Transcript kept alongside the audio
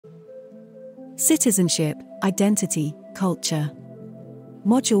Citizenship, Identity, Culture.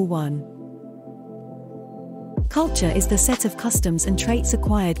 Module 1. Culture is the set of customs and traits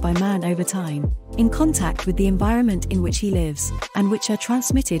acquired by man over time, in contact with the environment in which he lives, and which are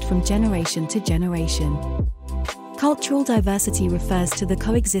transmitted from generation to generation. Cultural diversity refers to the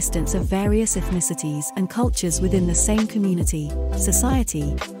coexistence of various ethnicities and cultures within the same community,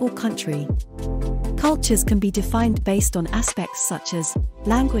 society, or country. Cultures can be defined based on aspects such as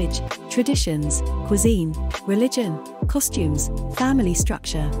language, traditions, cuisine, religion, costumes, family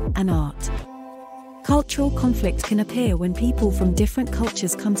structure, and art. Cultural conflict can appear when people from different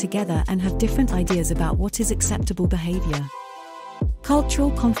cultures come together and have different ideas about what is acceptable behavior. Cultural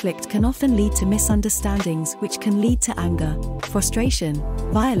conflict can often lead to misunderstandings, which can lead to anger, frustration,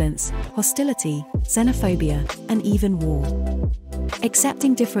 violence, hostility, xenophobia, and even war.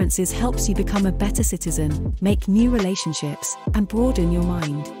 Accepting differences helps you become a better citizen, make new relationships, and broaden your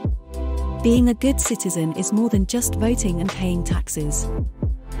mind. Being a good citizen is more than just voting and paying taxes.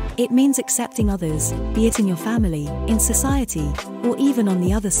 It means accepting others, be it in your family, in society, or even on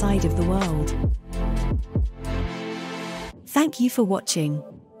the other side of the world. Thank you for watching.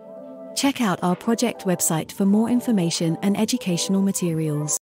 Check out our project website for more information and educational materials.